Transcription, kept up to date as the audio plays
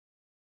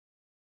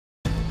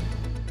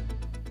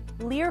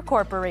Lear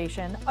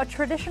Corporation, a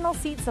traditional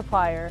seat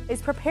supplier,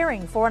 is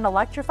preparing for an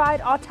electrified,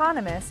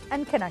 autonomous,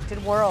 and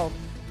connected world.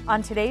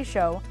 On today's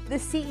show, the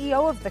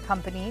CEO of the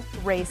company,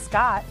 Ray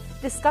Scott,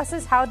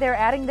 discusses how they're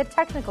adding the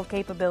technical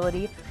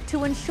capability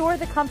to ensure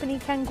the company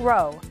can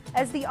grow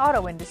as the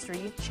auto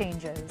industry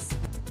changes.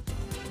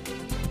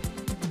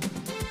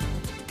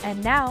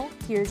 And now,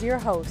 here's your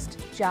host,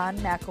 John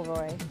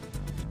McElroy.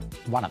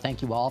 I want to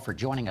thank you all for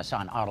joining us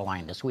on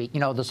Autoline this week. You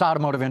know, this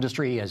automotive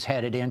industry is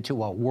headed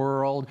into a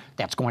world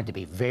that's going to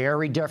be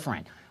very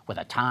different with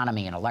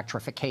autonomy and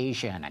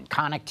electrification and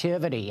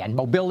connectivity and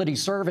mobility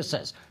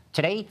services.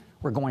 Today,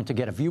 we're going to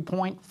get a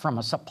viewpoint from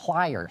a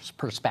supplier's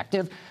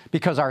perspective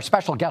because our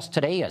special guest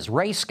today is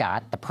Ray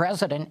Scott, the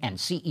president and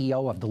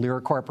CEO of the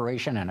Lear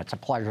Corporation, and it's a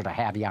pleasure to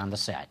have you on the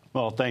set.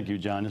 Well, thank you,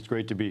 John. It's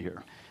great to be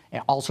here.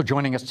 Also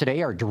joining us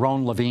today are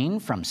Daron Levine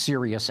from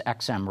Sirius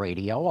XM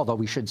Radio, although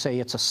we should say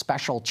it's a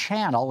special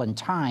channel and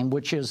time.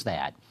 Which is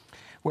that?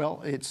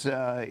 Well, it's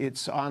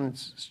on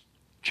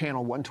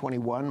Channel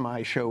 121.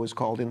 My show is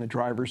called In the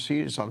Driver's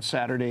Seat. It's on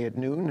Saturday at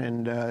noon.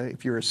 And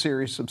if you're a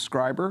Sirius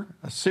subscriber,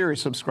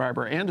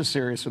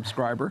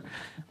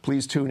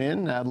 please tune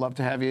in. I'd love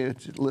to have you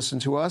listen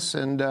to us.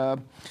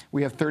 And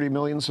we have 30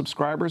 million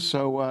subscribers,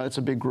 so it's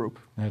a big group.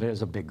 It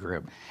is a big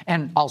group.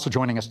 And also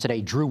joining us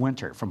today, Drew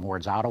Winter from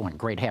Ward's Auto, and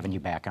great having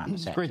you back on the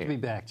set. It's great to be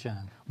back,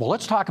 John. Well,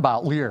 let's talk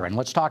about Lear, and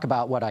let's talk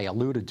about what I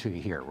alluded to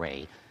here,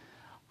 Ray.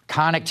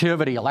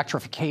 Connectivity,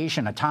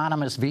 electrification,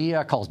 autonomous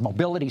vehicles,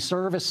 mobility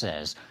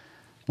services.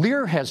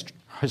 Lear has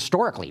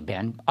historically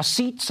been a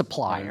seat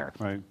supplier.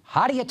 Right.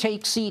 How do you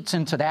take seats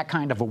into that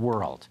kind of a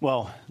world?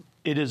 Well,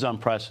 it is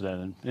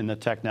unprecedented in the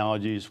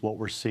technologies, what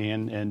we're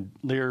seeing, and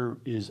Lear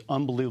is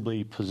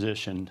unbelievably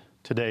positioned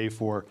today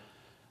for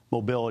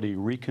mobility,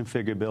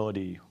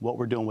 reconfigurability, what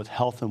we're doing with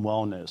health and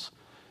wellness,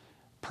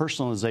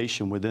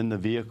 personalization within the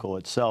vehicle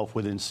itself,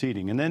 within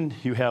seating. And then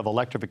you have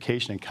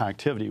electrification and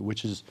connectivity,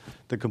 which is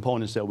the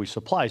components that we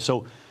supply.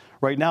 So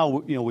right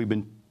now, you know, we've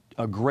been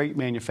a great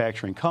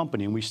manufacturing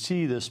company, and we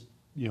see this,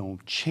 you know,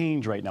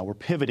 change right now. We're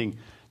pivoting to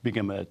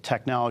become a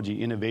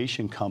technology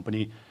innovation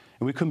company,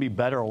 and we couldn't be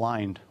better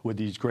aligned with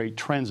these great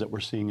trends that we're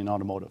seeing in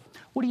automotive.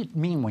 What do you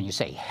mean when you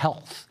say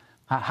health?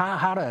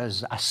 How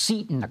does a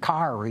seat in the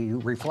car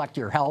reflect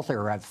your health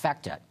or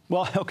affect it?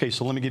 Well, okay,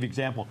 so let me give you an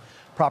example.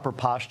 Proper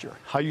posture,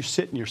 how you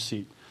sit in your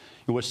seat.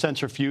 And with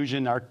sensor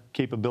fusion, our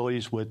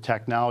capabilities with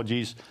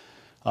technologies,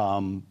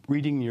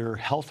 reading your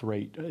health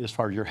rate as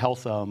far as your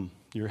health,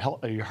 your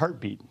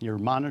heartbeat, your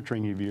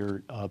monitoring of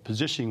your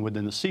positioning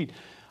within the seat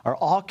are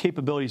all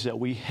capabilities that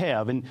we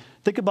have. And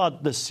think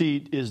about the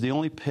seat is the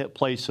only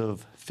place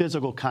of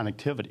physical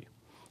connectivity.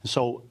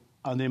 So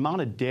the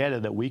amount of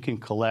data that we can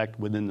collect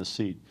within the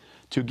seat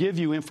to give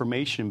you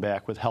information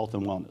back with health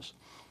and wellness.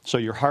 So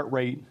your heart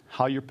rate,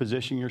 how you're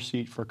positioning your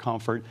seat for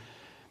comfort.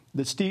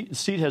 The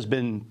seat has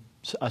been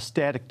a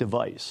static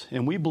device,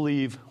 and we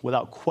believe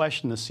without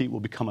question the seat will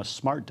become a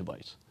smart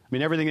device. I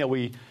mean, everything that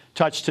we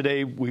touch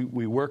today,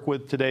 we work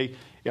with today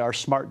are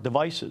smart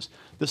devices.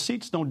 The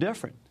seat's no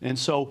different. And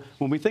so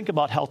when we think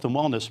about health and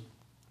wellness,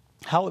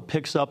 how it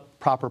picks up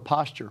proper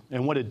posture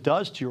and what it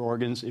does to your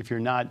organs if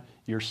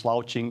you're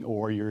slouching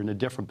or you're in a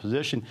different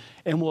position,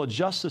 and will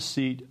adjust the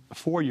seat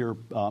for your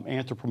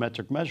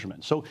anthropometric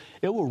measurement. So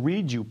it will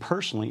read you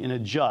personally and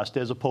adjust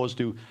as opposed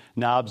to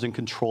knobs and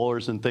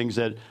controllers and things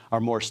that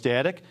are more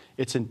static.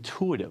 It's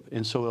intuitive,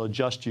 and so it'll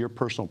adjust to your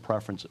personal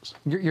preferences.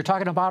 You're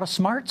talking about a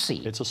smart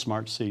seat. It's a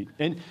smart seat.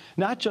 And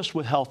not just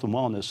with health and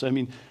wellness. I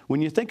mean,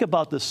 when you think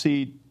about the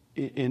seat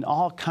in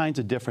all kinds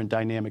of different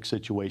dynamic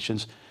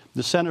situations,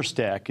 the center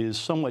stack is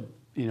somewhat,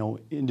 you know,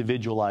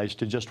 individualized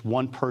to just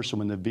one person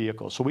in the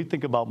vehicle. So we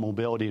think about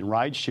mobility and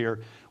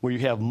rideshare where you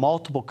have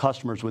multiple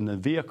customers within the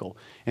vehicle.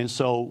 And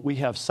so we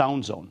have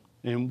Sound Zone,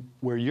 and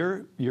where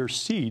your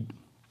seat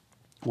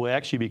will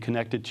actually be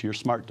connected to your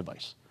smart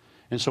device.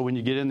 And so when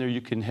you get in there,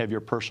 you can have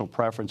your personal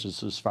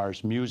preferences as far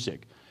as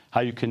music, how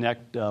you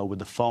connect with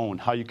the phone,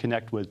 how you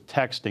connect with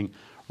texting,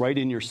 right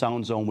in your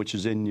Sound Zone, which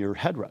is in your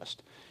headrest.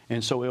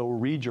 And so it will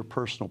read your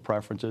personal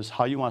preferences,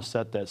 how you want to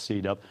set that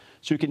seat up,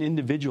 so you can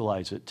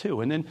individualize it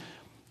too. And then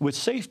with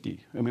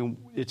safety, I mean,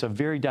 it's a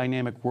very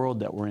dynamic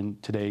world that we're in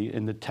today,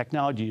 and the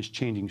technology is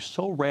changing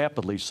so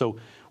rapidly. So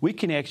we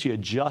can actually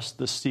adjust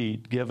the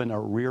seat given a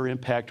rear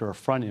impact or a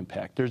front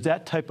impact. There's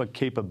that type of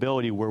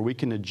capability where we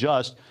can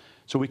adjust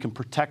so we can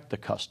protect the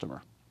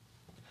customer,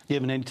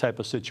 given any type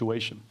of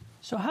situation.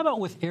 So how about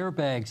with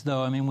airbags,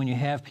 though? I mean, when you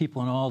have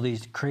people in all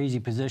these crazy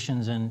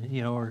positions and,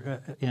 you know, or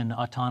in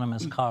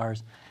autonomous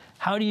cars,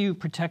 how do you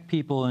protect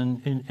people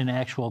in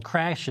actual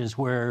crashes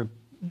where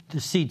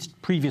the seats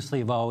previously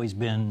have always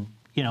been,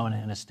 you know, in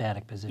a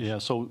static position? Yeah,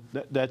 so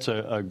that's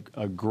a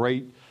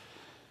great,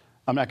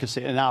 I'm not going to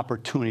say an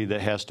opportunity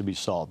that has to be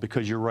solved,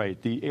 because you're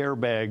right. The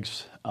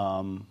airbags,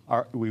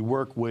 we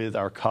work with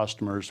our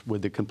customers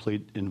with the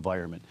complete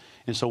environment.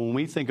 And so when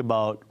we think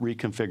about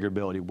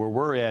reconfigurability, where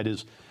we're at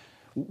is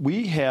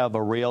we have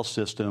a rail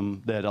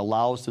system that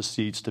allows the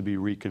seats to be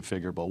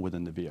reconfigurable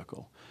within the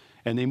vehicle.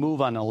 And they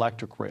move on an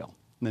electric rail.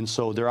 And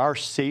so there are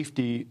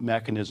safety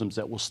mechanisms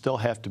that will still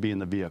have to be in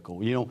the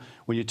vehicle. You know,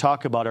 when you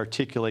talk about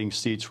articulating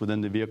seats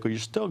within the vehicle, you're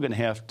still going to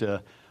have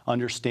to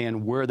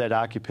understand where that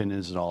occupant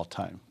is at all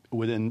time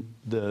within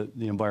the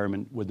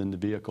environment within the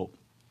vehicle.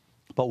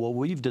 But what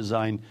we've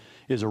designed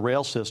is a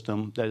rail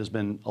system that has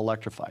been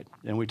electrified.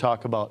 And we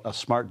talk about a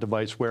smart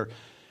device where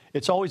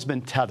it's always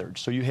been tethered.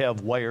 So you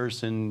have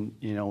wires and,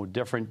 you know,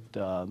 different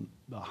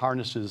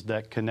harnesses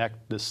that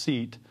connect the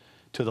seat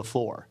to the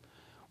floor.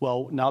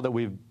 Well, now that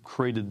we've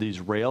created these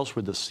rails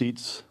where the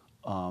seats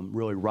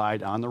really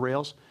ride on the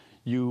rails,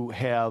 you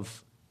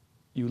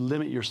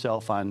limit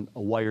yourself on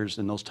wires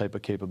and those type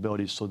of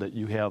capabilities so that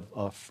you have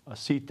a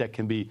seat that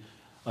can be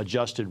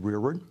adjusted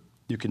rearward.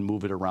 You can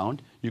move it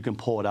around. You can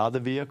pull it out of the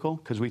vehicle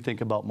because we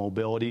think about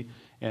mobility.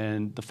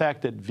 And the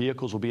fact that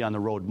vehicles will be on the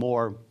road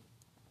more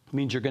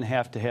means you're going to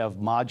have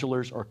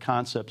modulars or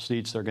concept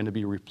seats that are going to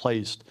be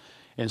replaced.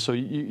 And so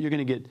you're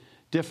going to get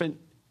different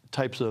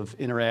types of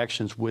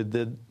interactions with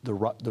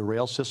the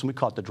rail system. We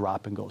call it the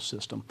drop and go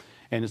system.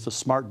 And it's a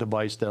smart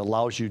device that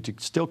allows you to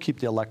still keep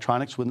the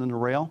electronics within the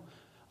rail,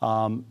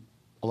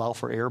 allow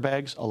for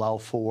airbags, allow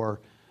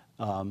for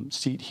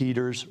seat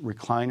heaters,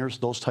 recliners,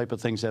 those type of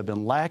things that have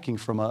been lacking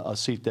from a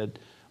seat that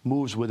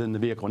moves within the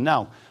vehicle.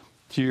 Now,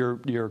 to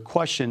your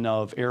question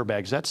of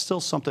airbags, that's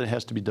still something that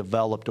has to be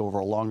developed over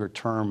a longer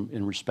term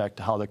in respect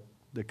to how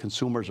the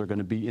consumers are going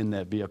to be in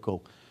that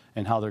vehicle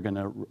and how they're going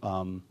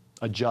to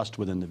adjust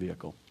within the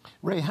vehicle.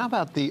 Ray, how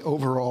about the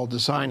overall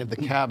design of the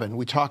cabin?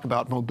 We talk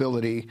about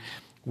mobility.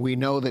 We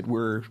know that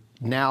we're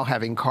now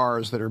having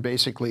cars that are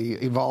basically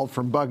evolved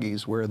from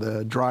buggies, where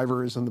the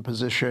driver is in the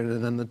position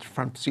and then the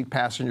front seat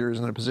passenger is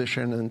in a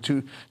position, and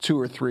two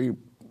or three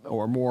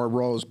or more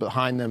rows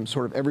behind them,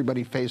 sort of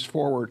everybody face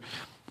forward.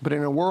 But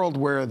in a world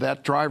where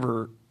that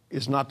driver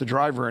is not the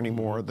driver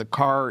anymore, the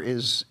car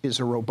is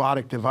a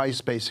robotic device,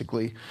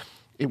 basically,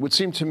 it would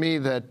seem to me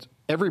that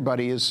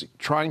everybody is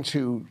trying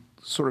to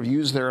sort of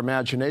use their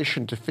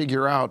imagination to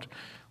figure out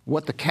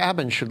what the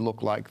cabin should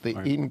look like, the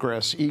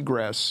ingress,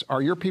 egress.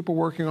 Are your people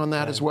working on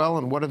that as well,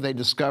 and what have they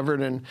discovered,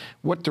 and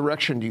what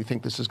direction do you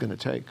think this is going to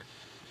take?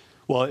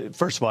 Well,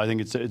 first of all, I think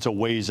it's a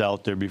ways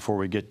out there before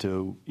we get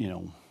to, you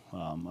know,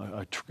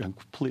 a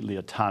completely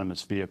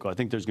autonomous vehicle. I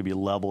think there's going to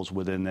be levels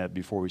within that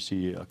before we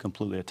see a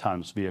completely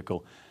autonomous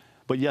vehicle.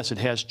 But yes, it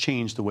has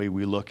changed the way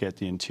we look at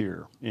the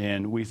interior,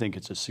 and we think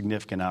it's a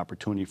significant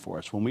opportunity for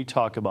us. When we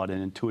talk about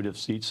an intuitive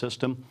seat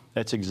system,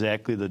 that's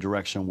exactly the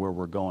direction where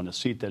we're going, a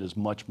seat that is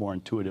much more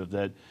intuitive,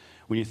 that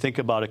when you think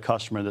about a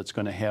customer that's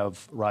going to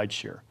have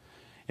rideshare,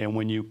 and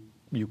when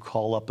you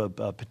call up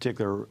a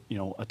particular, you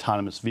know,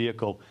 autonomous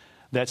vehicle,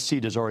 that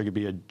seat is already going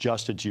to be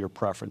adjusted to your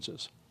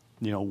preferences.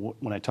 You know,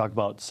 when I talk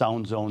about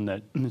sound zone,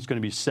 that it's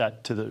going to be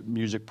set to the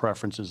music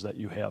preferences that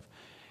you have.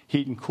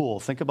 Heat and cool.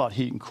 Think about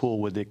heat and cool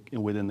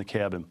within the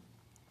cabin.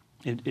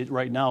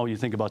 Right now, you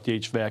think about the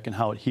HVAC and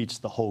how it heats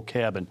the whole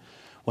cabin.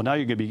 Well, now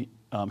you're going to be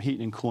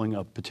heating and cooling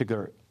a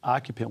particular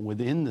occupant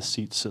within the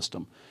seat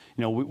system.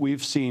 You know,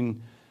 we've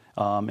seen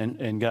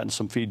and gotten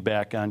some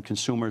feedback on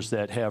consumers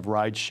that have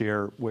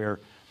rideshare where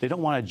they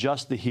don't want to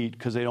adjust the heat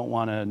because they don't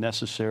want to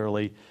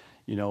necessarily,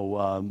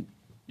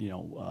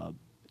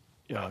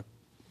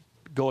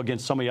 go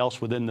against somebody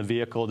else within the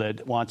vehicle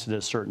that wants it at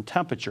a certain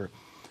temperature.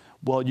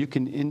 Well, you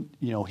can,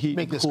 heat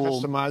make and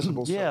cool. this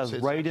customizable. Yeah,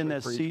 right in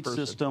that seat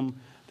system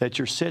that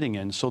you're sitting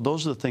in. So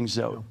those are the things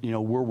that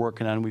we're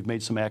working on. We've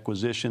made some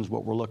acquisitions.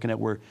 What we're looking at,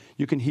 where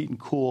you can heat and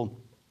cool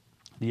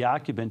the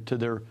occupant to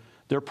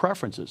their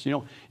preferences.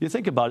 You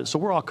think about it. So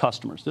we're all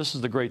customers. This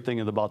is the great thing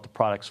about the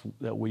products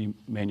that we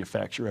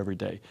manufacture every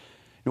day.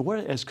 What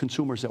as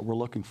consumers that we're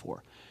looking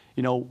for?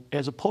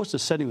 As opposed to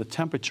setting the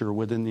temperature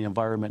within the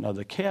environment of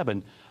the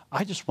cabin,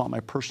 I just want my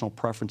personal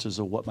preferences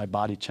of what my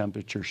body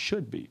temperature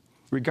should be,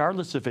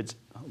 regardless if it's,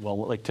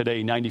 like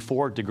today,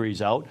 94 degrees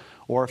out,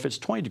 or if it's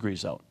 20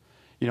 degrees out.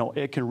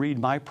 It can read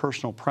my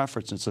personal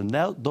preferences. And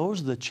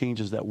those are the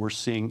changes that we're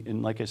seeing.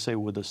 And like I say,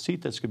 with a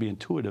seat that's going to be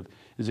intuitive,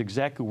 is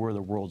exactly where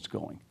the world's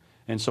going.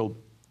 And so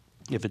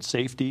if it's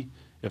safety,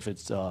 if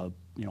it's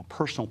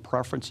personal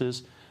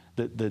preferences,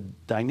 the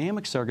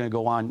dynamics that are going to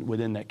go on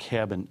within that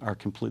cabin are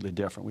completely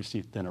different. We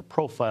see thinner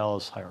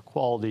profiles, higher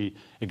quality,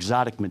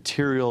 exotic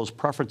materials,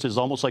 preferences,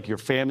 almost like your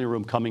family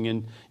room coming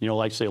in,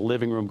 like say a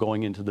living room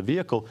going into the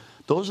vehicle.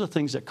 Those are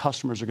things that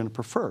customers are going to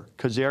prefer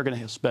because they are going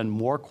to spend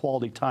more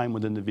quality time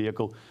within the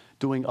vehicle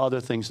doing other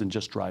things than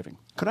just driving.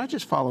 Could I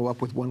just follow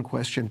up with one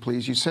question,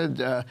 please? You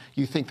said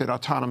you think that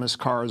autonomous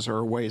cars are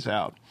a ways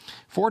out.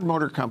 Ford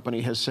Motor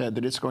Company has said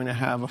that it's going to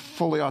have a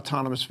fully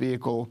autonomous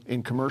vehicle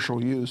in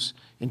commercial use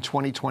in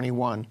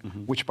 2021,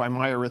 which by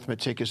my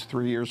arithmetic is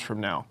 3 years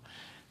from now.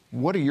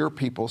 What do your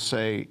people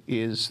say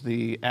is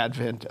the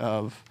advent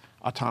of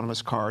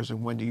autonomous cars,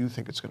 and when do you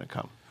think it's going to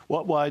come?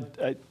 Well,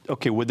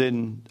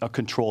 within a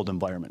controlled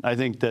environment. I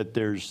think that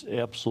there's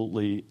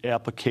absolutely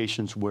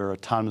applications where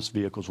autonomous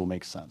vehicles will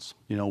make sense.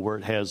 Where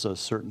it has a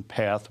certain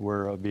path,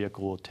 where a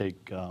vehicle will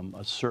take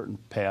a certain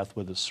path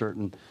with a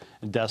certain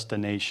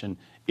destination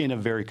in a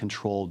very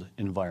controlled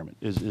environment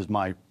is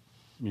my,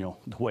 the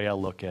way I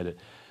look at it.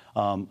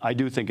 I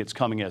do think it's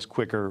coming as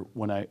quicker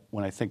when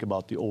I think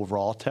about the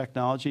overall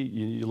technology.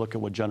 You look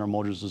at what General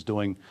Motors is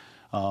doing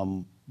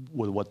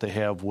with what they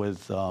have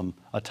with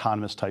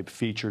autonomous type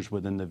features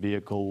within the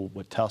vehicle,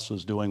 what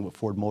Tesla's doing, what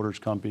Ford Motors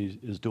Company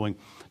is doing.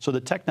 So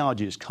the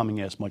technology is coming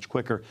as much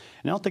quicker.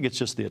 And I don't think it's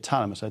just the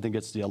autonomous. I think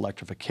it's the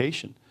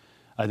electrification.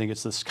 I think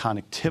it's this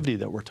connectivity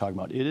that we're talking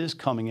about. It is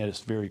coming at us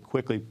very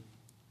quickly.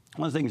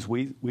 One of the things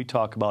we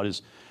talk about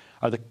is,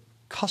 are the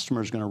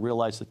customers going to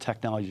realize the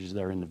technologies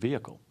that are in the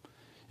vehicle?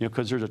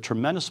 Because there's a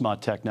tremendous amount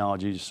of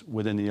technologies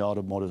within the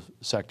automotive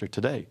sector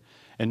today.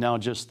 And now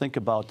just think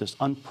about this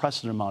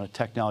unprecedented amount of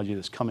technology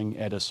that's coming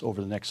at us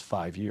over the next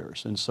 5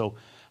 years. And so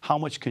how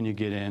much can you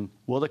get in?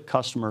 Will the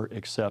customer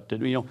accept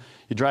it? You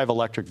drive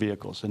electric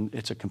vehicles, and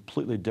it's a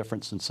completely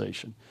different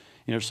sensation.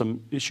 There's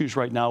some issues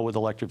right now with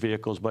electric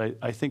vehicles, but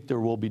I think there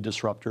will be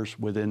disruptors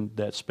within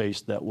that space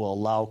that will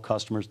allow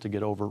customers to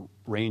get over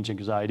range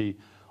anxiety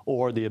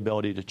or the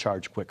ability to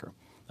charge quicker.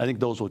 I think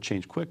those will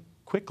change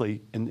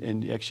quickly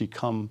and actually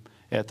come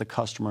at the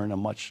customer in a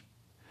much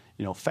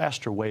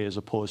faster way, as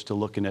opposed to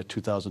looking at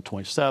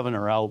 2027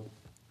 or out.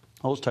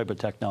 Those type of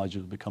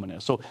technologies will be coming at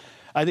us. So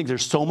I think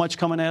there's so much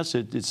coming at us.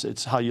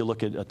 It's how you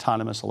look at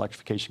autonomous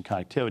electrification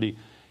connectivity,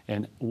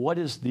 and what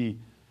is the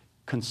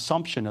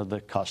consumption of the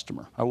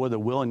customer, or what the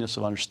willingness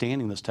of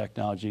understanding this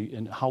technology,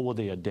 and how will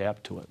they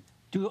adapt to it.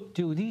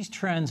 Do these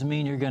trends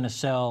mean you're going to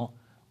sell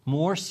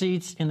more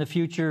seats in the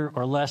future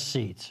or less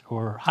seats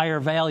or higher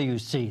value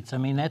seats? I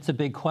mean, that's a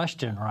big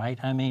question, right?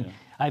 I mean, yeah.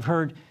 I've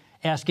heard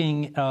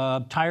asking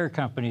tire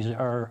companies,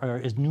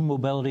 is new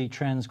mobility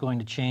trends going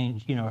to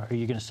change? Are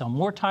you going to sell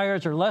more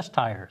tires or less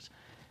tires?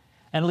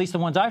 And at least the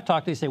ones I've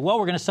talked to, they say, well,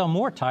 we're going to sell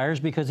more tires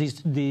because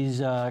these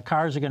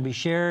cars are going to be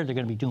shared. They're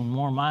going to be doing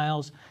more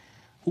miles.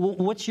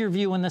 What's your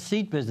view in the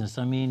seat business?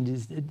 I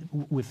mean,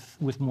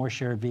 with more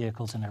shared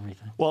vehicles and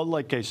everything. Well,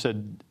 like I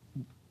said,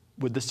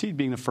 with the seat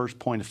being the first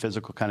point of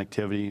physical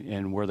connectivity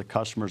and where the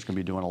customer is going to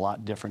be doing a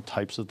lot different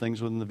types of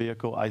things within the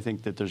vehicle, I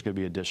think that there's going to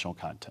be additional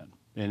content.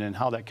 And then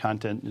how that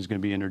content is going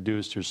to be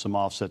introduced, there's some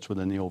offsets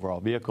within the overall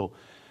vehicle.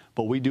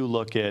 But we do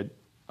look at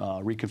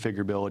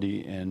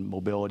reconfigurability and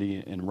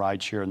mobility and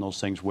rideshare and those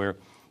things where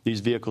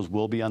these vehicles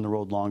will be on the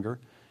road longer.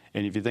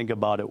 And if you think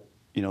about it,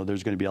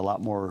 there's going to be a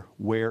lot more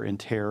wear and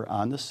tear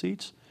on the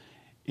seats.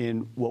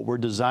 And what we're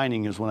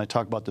designing is, when I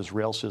talk about this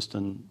rail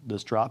system,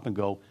 this drop and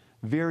go,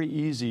 very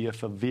easy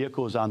if a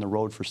vehicle is on the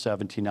road for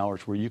 17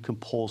 hours where you can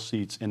pull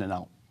seats in and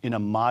out in a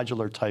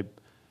modular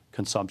type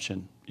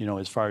consumption,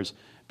 as far as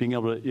being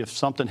able to, if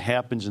something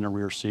happens in a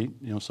rear seat,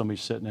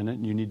 somebody's sitting in it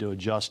and you need to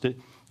adjust it,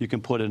 you can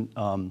put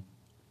a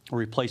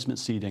replacement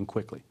seat in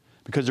quickly.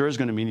 Because there is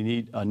going to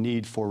be a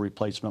need for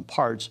replacement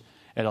parts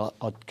at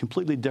a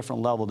completely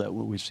different level than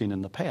what we've seen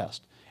in the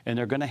past. And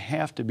they're going to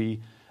have to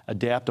be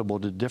adaptable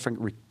to different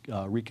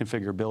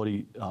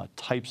reconfigurability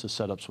types of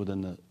setups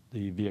within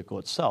the vehicle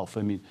itself.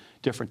 I mean,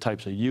 different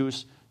types of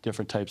use,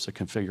 different types of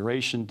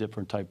configuration,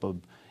 different type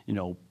of,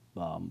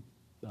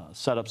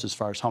 setups as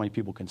far as how many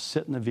people can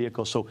sit in the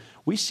vehicle. So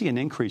we see an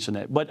increase in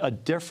that, but a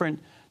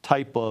different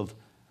type of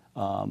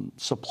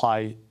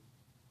supply,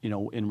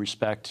 in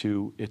respect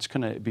to, it's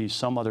going to be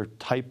some other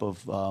type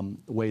of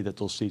way that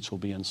those seats will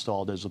be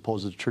installed, as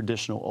opposed to the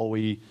traditional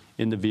OE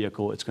in the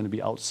vehicle. It's going to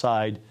be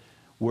outside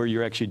where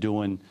you're actually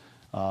doing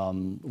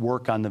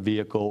work on the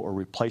vehicle or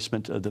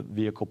replacement of the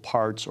vehicle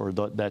parts or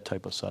that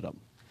type of setup.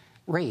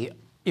 Ray,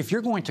 if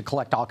you're going to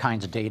collect all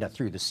kinds of data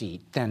through the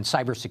seat, then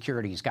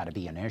cybersecurity's got to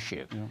be an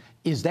issue. Yeah.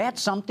 Is that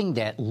something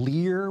that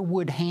Lear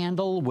would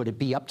handle? Would it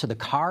be up to the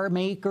car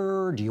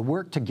maker? Do you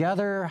work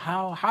together?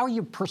 How are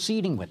you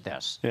proceeding with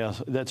this? Yeah,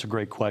 that's a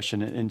great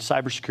question. And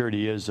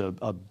cybersecurity is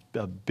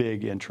a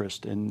big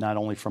interest, and not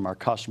only from our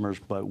customers,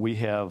 but we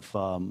have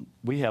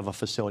a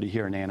facility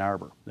here in Ann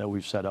Arbor that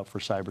we've set up for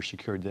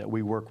cybersecurity that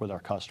we work with our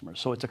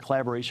customers. So it's a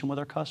collaboration with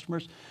our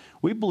customers.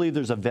 We believe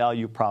there's a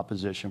value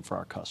proposition for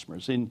our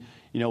customers. And,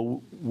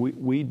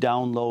 we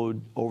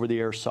download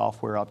over-the-air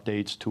software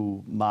updates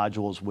to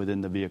modules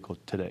within the vehicle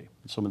today.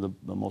 Some of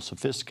the most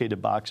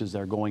sophisticated boxes that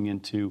are going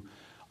into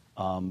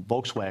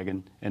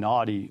Volkswagen and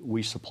Audi,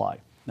 we supply,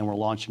 and we're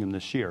launching them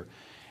this year.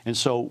 And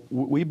so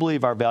we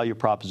believe our value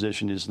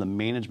proposition is the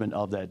management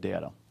of that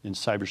data, and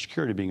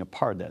cybersecurity being a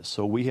part of that.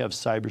 So we have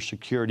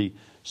cybersecurity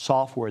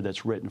software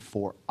that's written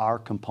for our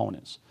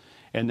components.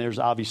 And there's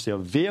obviously a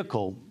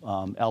vehicle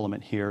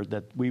element here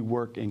that we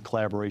work in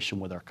collaboration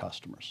with our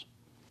customers.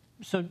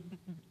 So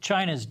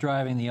China's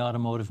driving the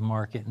automotive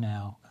market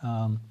now.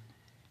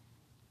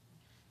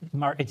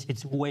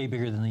 It's way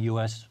bigger than the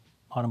U.S.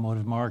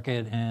 automotive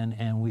market,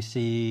 and we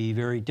see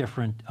very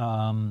different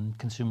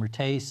consumer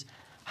tastes.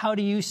 How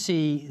do you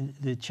see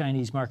the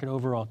Chinese market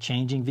overall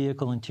changing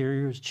vehicle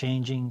interiors,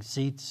 changing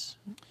seats?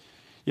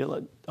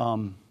 Yeah,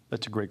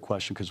 that's a great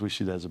question, because we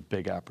see that as a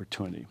big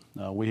opportunity.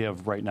 We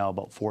have right now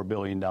about $4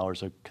 billion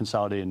of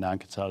consolidated and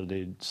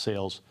non-consolidated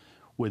sales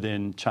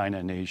within China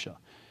and Asia.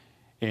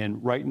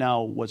 And right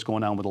now, what's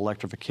going on with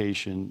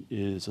electrification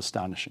is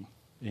astonishing.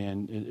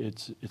 And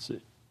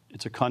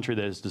it's a country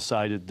that has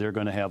decided they're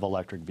going to have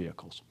electric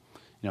vehicles.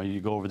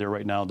 You go over there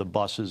right now, the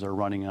buses are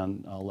running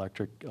on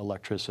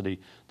electricity.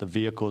 The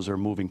vehicles are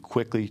moving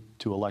quickly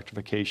to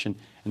electrification,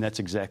 and that's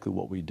exactly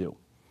what we do.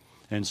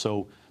 And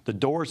so the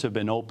doors have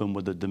been open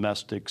with the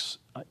domestics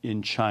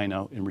in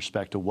China in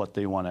respect to what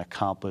they want to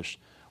accomplish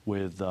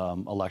with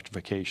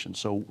electrification.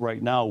 So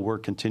right now, we're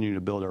continuing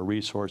to build our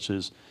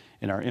resources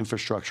and our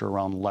infrastructure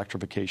around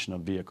electrification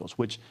of vehicles,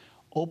 which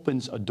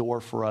opens a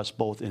door for us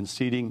both in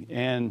seating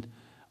and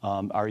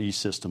our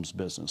E-Systems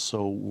business.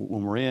 So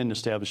when we're in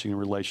establishing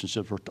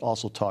relationships, we're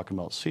also talking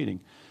about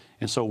seating.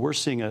 And so we're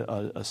seeing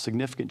a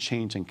significant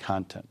change in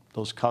content.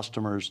 Those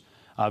customers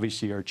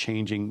obviously are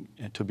changing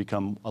to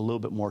become a little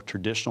bit more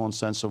traditional in the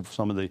sense of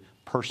some of the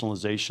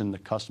personalization, the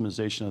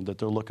customization that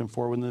they're looking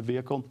for within the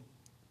vehicle.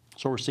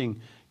 So we're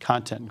seeing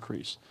content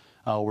increase.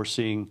 We're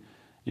seeing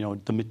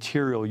the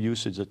material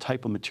usage, the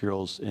type of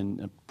materials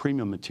and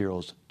premium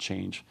materials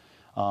change.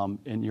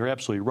 And you're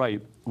absolutely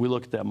right. We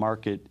look at that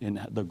market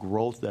and the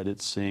growth that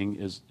it's seeing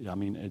is,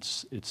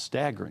 it's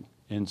staggering.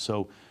 And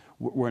so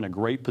we're in a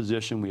great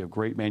position. We have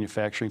great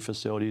manufacturing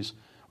facilities.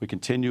 We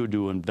continue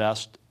to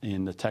invest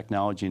in the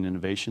technology and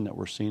innovation that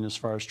we're seeing as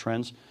far as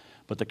trends.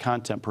 But the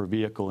content per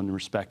vehicle in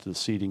respect to the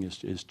seating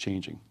is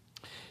changing.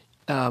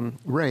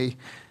 Ray,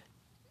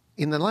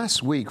 in the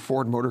last week,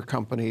 Ford Motor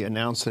Company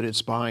announced that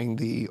it's buying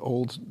the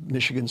old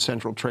Michigan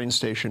Central train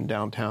station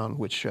downtown,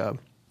 which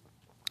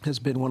has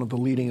been one of the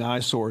leading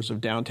eyesores of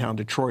downtown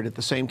Detroit. At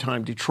the same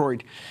time,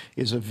 Detroit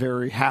is a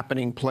very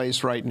happening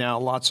place right now.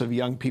 Lots of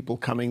young people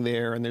coming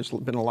there, and there's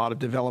been a lot of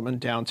development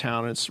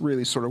downtown. And it's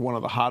really sort of one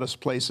of the hottest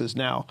places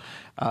now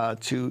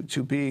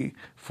to be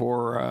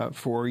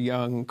for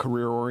young,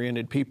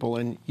 career-oriented people.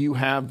 And you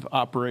have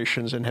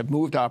operations and have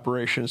moved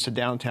operations to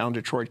downtown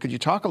Detroit. Could you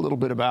talk a little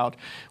bit about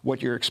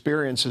what your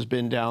experience has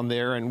been down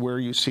there and where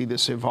you see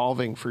this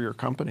evolving for your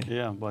company?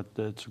 Yeah, but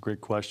that's a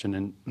great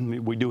question.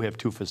 And we do have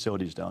two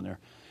facilities down there.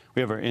 We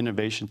have our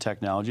Innovation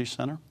Technology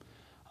Center,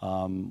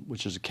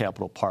 which is a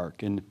Capitol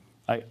Park. And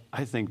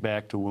I think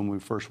back to when we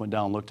first went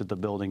down and looked at the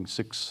building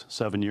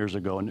 6-7 years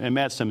ago. And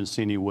Matt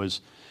Simoncini was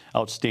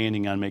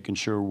outstanding on making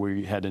sure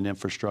we had an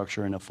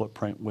infrastructure and a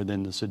footprint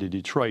within the city of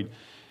Detroit,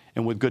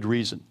 and with good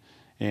reason.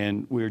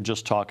 And we were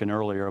just talking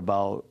earlier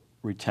about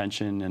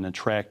retention and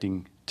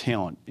attracting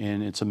talent.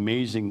 And it's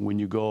amazing when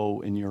you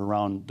go and you're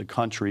around the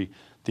country,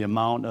 the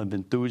amount of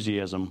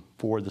enthusiasm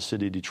for the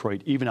city of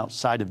Detroit, even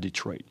outside of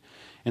Detroit.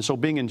 And so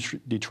being in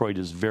Detroit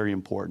is very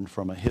important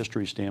from a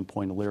history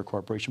standpoint of Lear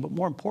Corporation, but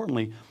more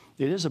importantly,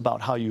 it is about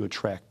how you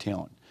attract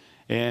talent.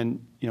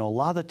 And a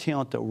lot of the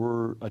talent that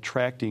we're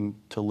attracting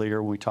to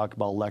Lear when we talk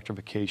about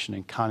electrification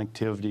and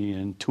connectivity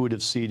and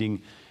intuitive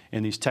seating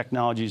and these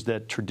technologies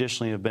that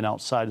traditionally have been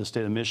outside the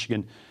state of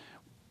Michigan,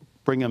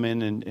 bring them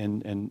in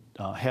and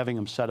having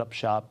them set up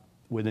shop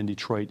within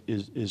Detroit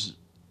is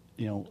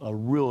a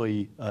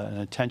really an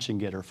attention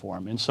getter for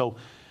them. And so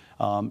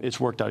it's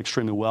worked out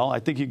extremely well. I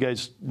think you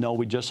guys know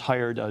we just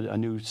hired a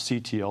new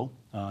CTO,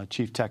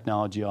 Chief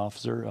Technology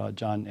Officer,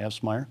 John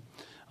Afsmeyer.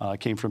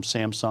 Came from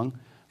Samsung,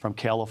 from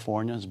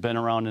California, has been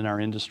around in our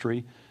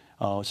industry.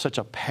 Such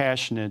a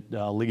passionate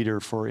leader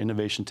for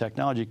innovation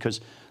technology, because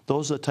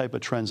those are the type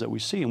of trends that we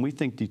see, and we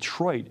think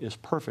Detroit is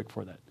perfect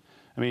for that.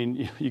 I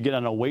mean, you get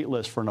on a wait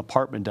list for an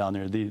apartment down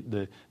there.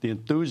 The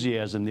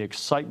enthusiasm, the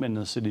excitement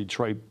in the city of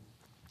Detroit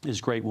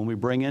is great. When we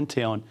bring in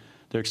talent,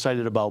 they're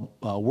excited about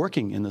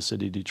working in the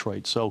city of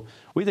Detroit. So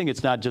we think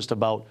it's not just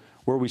about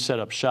where we set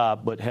up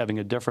shop, but having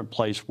a different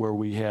place where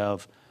we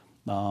have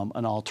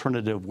an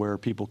alternative where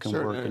people can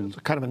work. It's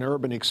kind of an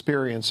urban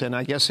experience. And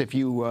I guess if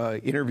you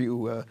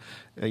interview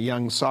a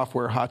young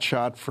software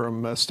hotshot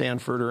from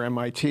Stanford or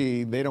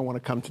MIT, they don't want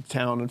to come to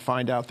town and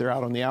find out they're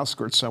out on the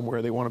outskirts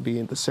somewhere. They want to be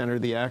in the center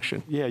of the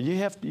action. Yeah, you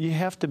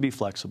have to be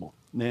flexible.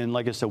 And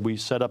like I said, we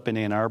set up in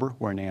Ann Arbor.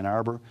 We're in Ann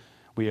Arbor.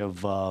 We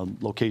have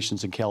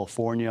locations in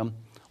California,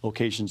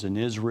 locations in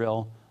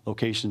Israel,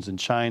 locations in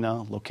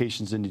China,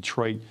 locations in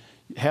Detroit.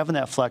 Having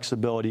that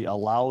flexibility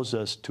allows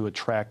us to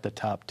attract the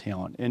top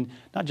talent. And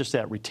not just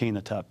that, retain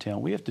the top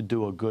talent. We have to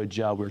do a good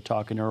job. We were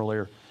talking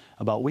earlier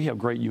about we have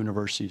great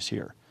universities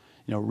here.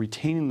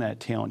 Retaining that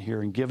talent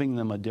here and giving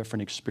them a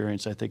different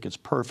experience, I think it's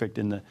perfect.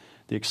 And the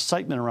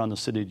excitement around the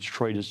city of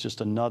Detroit is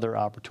just another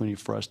opportunity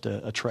for us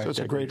to attract. So it's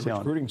a great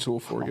recruiting tool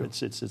for you.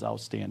 It's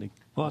outstanding.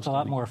 Well, it's a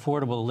lot more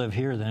affordable to live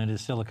here than it is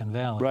Silicon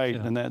Valley. Right,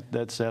 and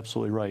that's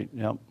absolutely right.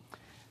 Yep.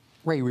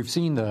 Ray, we've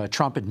seen the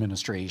Trump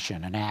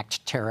administration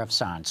enact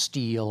tariffs on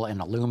steel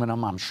and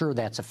aluminum. I'm sure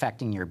that's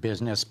affecting your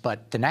business,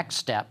 but the next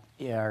step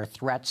are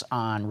threats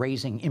on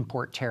raising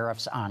import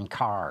tariffs on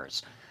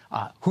cars.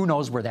 Who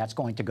knows where that's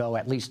going to go,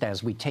 at least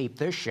as we tape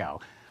this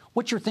show.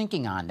 What's your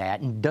thinking on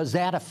that, and does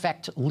that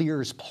affect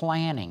Lear's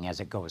planning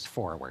as it goes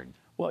forward?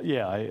 Well,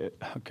 yeah,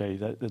 okay,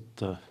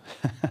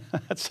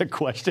 that's a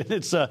question.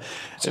 It's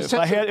if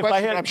I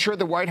had, I'm sure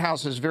the White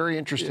House is very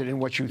interested in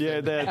what you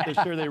think.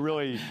 Yeah, sure, they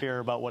really care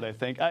about what I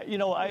think.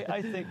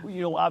 I think,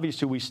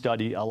 obviously we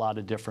study a lot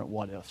of different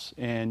what ifs,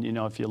 and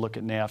if you look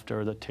at NAFTA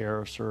or the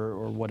tariffs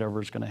or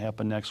whatever is going to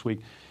happen next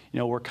week,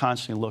 we're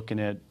constantly looking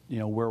at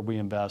where we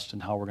invest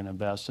and how we're going to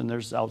invest, and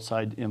there's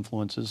outside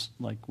influences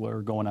like what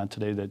are going on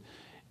today that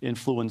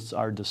influence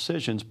our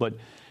decisions, but.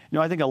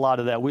 I think a lot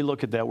of that, we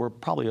look at that, we're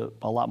probably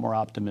a lot more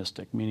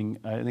optimistic, meaning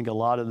I think a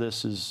lot of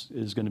this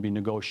is going to be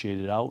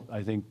negotiated out.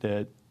 I think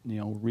that,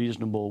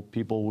 reasonable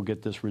people will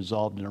get this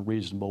resolved in a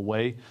reasonable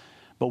way.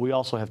 But we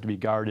also have to be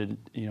guarded,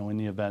 in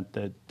the event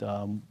that,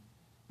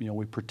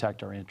 we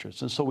protect our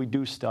interests. And so we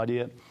do study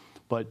it.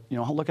 But,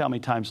 look how many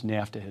times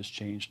NAFTA has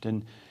changed.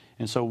 And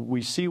so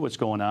we see what's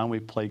going on. We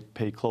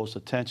pay close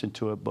attention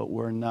to it, but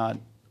we're not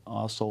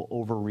also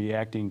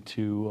overreacting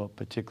to a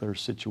particular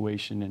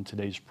situation in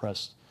today's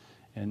press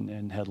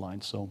and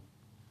headlines. So,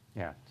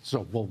 yeah.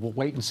 So we'll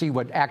wait and see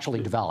what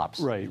actually develops.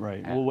 Right.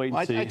 We'll wait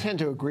and see. I tend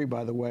to agree,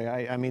 by the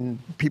way. I mean,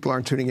 people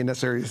aren't tuning in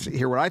necessarily to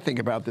hear what I think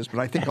about this,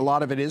 but I think a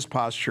lot of it is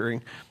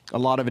posturing. A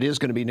lot of it is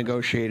going to be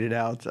negotiated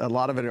out. A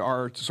lot of it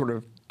are sort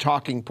of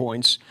talking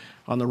points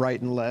on the right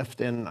and left,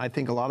 and I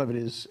think a lot of it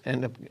is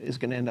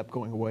going to end up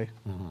going away.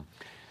 Mm-hmm.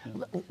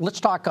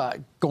 Let's talk,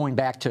 going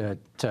back to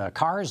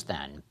cars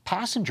then.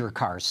 Passenger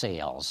car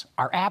sales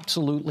are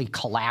absolutely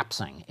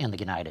collapsing in the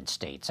United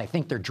States. I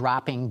think they're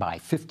dropping by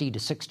 50 to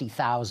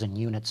 60,000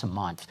 units a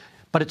month.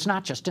 But it's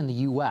not just in the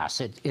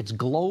U.S., it's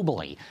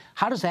globally.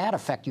 How does that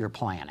affect your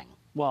planning?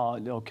 Well,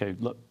 okay,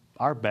 look,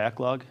 our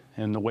backlog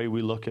and the way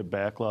we look at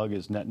backlog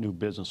is net new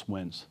business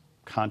wins,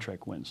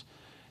 contract wins.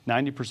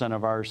 90%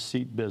 of our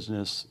seat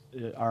business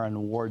are on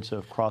awards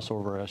of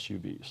crossover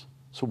SUVs.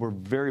 So we're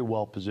very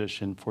well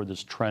positioned for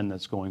this trend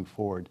that's going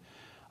forward.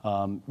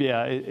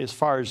 As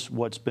far as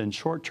what's been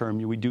short term,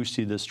 we do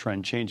see this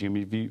trend changing. I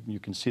mean, you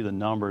can see the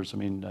numbers. I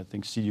mean, I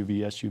think CUV,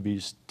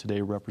 SUVs today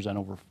represent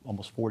over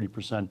almost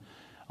 40%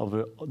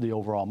 of the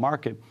overall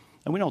market.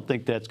 And we don't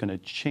think that's going to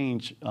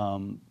change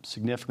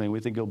significantly. We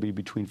think it'll be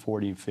between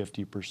 40 and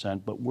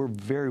 50%. But we're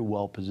very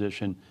well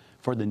positioned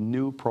for the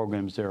new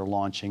programs that are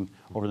launching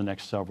over the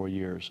next several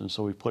years. And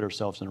so we've put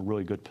ourselves in a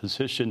really good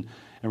position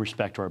in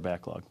respect to our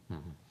backlog.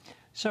 Mm-hmm.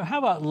 So how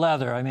about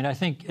leather? I mean, I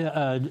think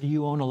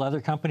you own a leather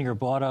company or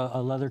bought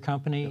a leather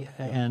company,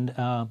 and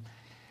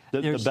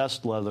the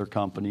best leather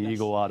company,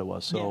 Eagle Ottawa.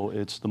 So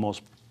it's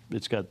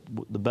got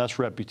the best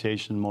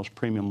reputation, most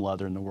premium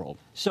leather in the world.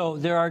 So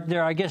there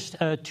are I guess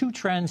two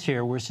trends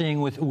here. We're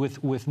seeing with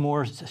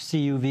more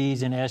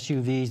CUVs and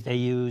SUVs, they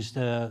use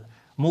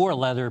more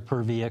leather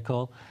per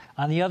vehicle.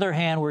 On the other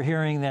hand, we're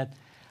hearing that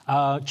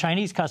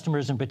Chinese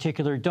customers in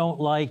particular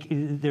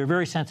they're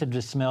very sensitive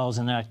to smells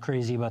and not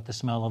crazy about the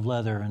smell of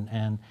leather,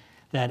 and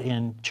that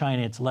in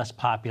China it's less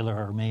popular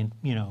or may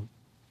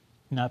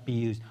not be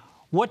used.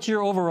 What's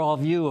your overall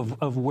view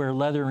of where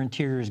leather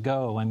interiors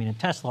go? I mean,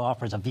 Tesla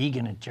offers a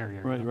vegan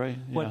interior. Right.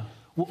 Yeah.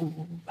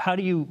 How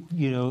do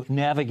you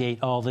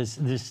navigate all this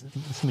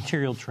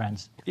material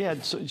trends? Yeah,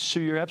 so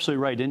you're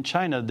absolutely right. In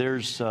China,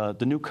 there's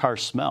the new car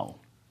smell.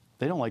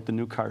 They don't like the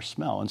new car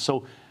smell, and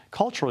so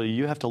culturally,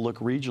 you have to look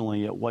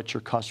regionally at what your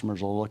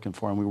customers are looking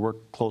for, and we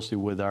work closely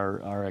with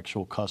our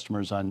actual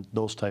customers on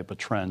those type of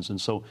trends.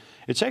 And so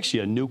it's actually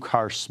a new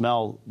car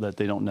smell that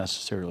they don't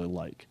necessarily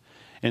like.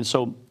 And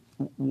so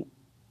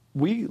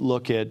we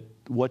look at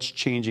what's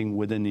changing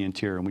within the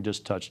interior, and we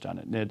just touched on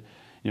it.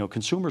 And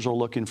consumers are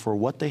looking for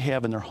what they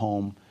have in their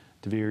home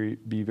to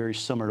be very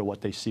similar to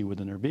what they see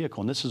within their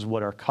vehicle, and this is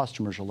what our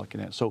customers are looking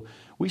at. So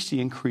we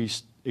see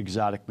increased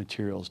exotic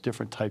materials,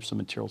 different types of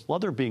materials,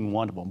 leather being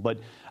one of them, but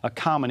a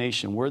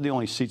combination. We're the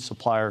only seat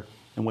supplier,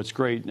 and what's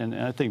great, and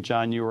I think,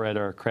 John, you were at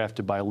our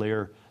Crafted by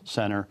Lear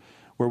Center,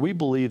 where we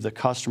believe the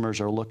customers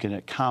are looking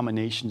at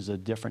combinations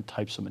of different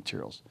types of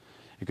materials.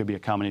 It could be a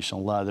combination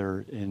of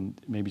leather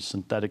and maybe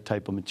synthetic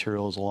type of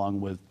materials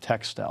along with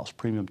textiles,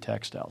 premium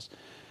textiles.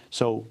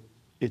 So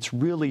it's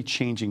really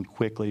changing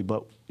quickly,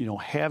 but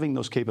having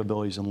those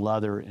capabilities in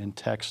leather and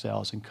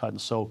textiles and cotton,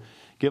 so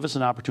give us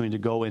an opportunity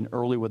to go in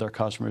early with our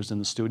customers in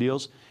the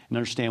studios and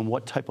understand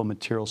what type of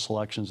material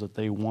selections that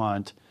they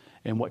want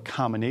and what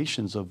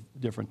combinations of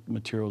different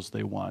materials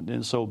they want.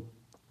 And so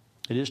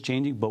it is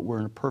changing, but we're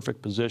in a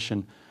perfect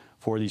position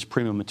for these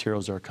premium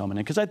materials that are coming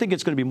in, because I think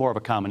it's going to be more of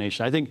a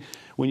combination. I think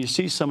when you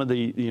see some of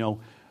the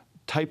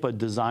type of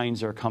designs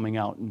that are coming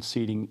out in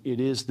seating,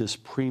 it is this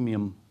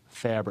premium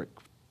fabric,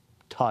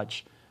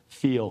 touch,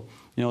 feel.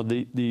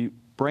 The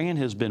brand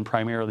has been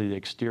primarily the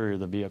exterior of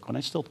the vehicle, and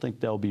I still think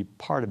that'll be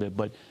part of it,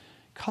 but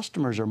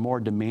customers are more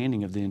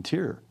demanding of the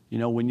interior.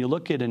 When you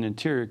look at an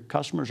interior,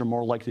 customers are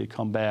more likely to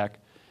come back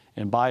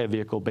and buy a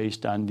vehicle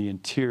based on the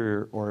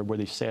interior, or were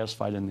they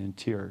satisfied in the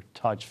interior,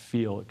 touch,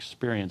 feel,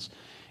 experience.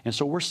 And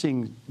so we're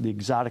seeing the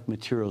exotic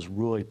materials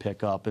really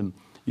pick up, and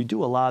you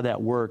do a lot of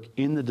that work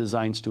in the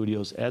design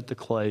studios at the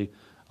Clay,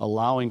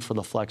 allowing for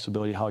the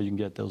flexibility how you can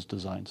get those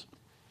designs.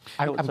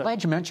 I'm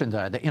glad you mentioned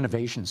the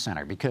Innovation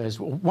Center, because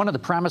one of the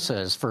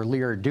premises for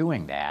Lear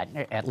doing that,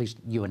 at least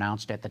you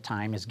announced at the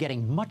time, is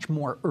getting much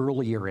more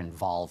earlier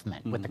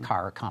involvement with the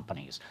car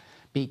companies.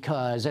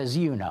 Because, as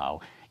you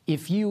know,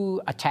 if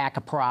you attack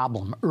a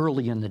problem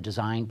early in the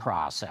design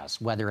process,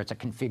 whether it's a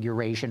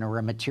configuration or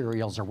a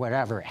materials or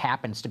whatever it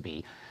happens to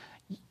be,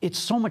 it's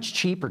so much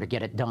cheaper to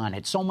get it done.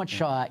 It's so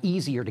much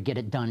easier to get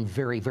it done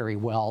very, very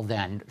well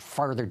than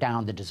farther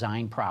down the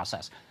design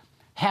process.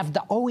 Have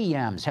the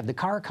OEMs, have the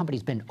car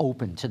companies been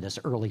open to this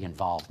early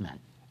involvement?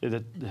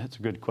 That's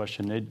a good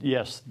question.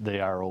 Yes, they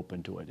are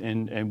open to it.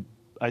 And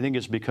I think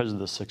it's because of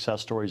the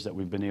success stories that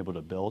we've been able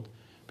to build,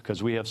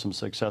 because we have some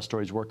success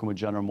stories working with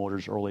General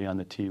Motors early on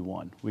the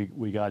T1.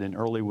 We got in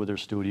early with their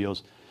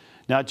studios,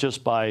 not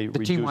just by the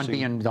reducing... T1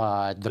 being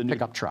the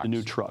pickup trucks. The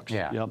new trucks,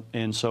 yeah. Yep.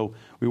 And so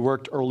we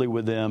worked early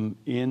with them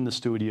in the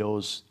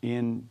studios,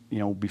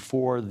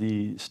 before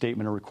the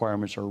statement of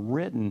requirements are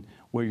written,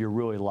 where you're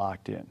really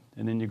locked in.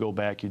 And then you go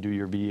back, you do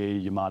your VA,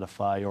 you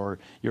modify, or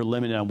you're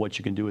limited on what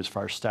you can do as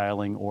far as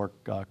styling or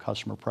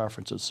customer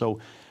preferences. So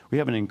we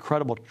have an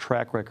incredible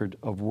track record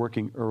of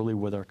working early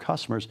with our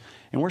customers,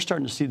 and we're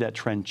starting to see that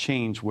trend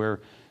change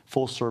where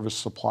full-service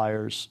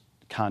suppliers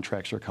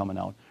contracts are coming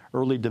out,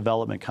 early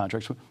development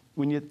contracts.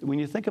 When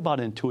you think about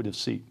an intuitive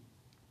seat,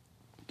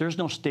 there's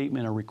no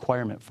statement or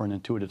requirement for an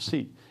intuitive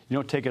seat. You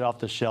don't take it off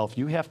the shelf.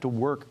 You have to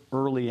work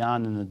early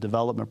on in the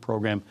development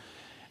program,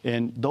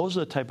 and those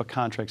are the type of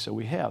contracts that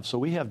we have. So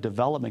we have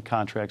development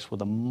contracts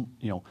with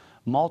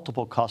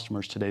multiple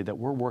customers today that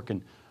we're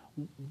working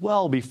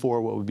well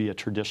before what would be a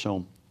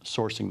traditional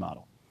sourcing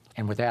model.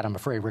 And with that, I'm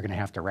afraid we're going to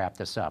have to wrap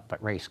this up.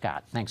 But Ray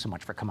Scott, thanks so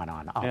much for coming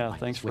on. Yeah,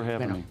 thanks for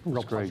having me. It's been a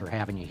real pleasure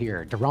having you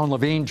here. Daron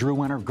Levine, Drew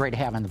Winter, great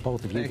having the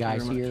both of you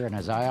guys here. And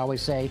as I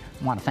always say,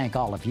 I want to thank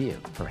all of you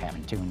for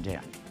having tuned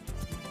in.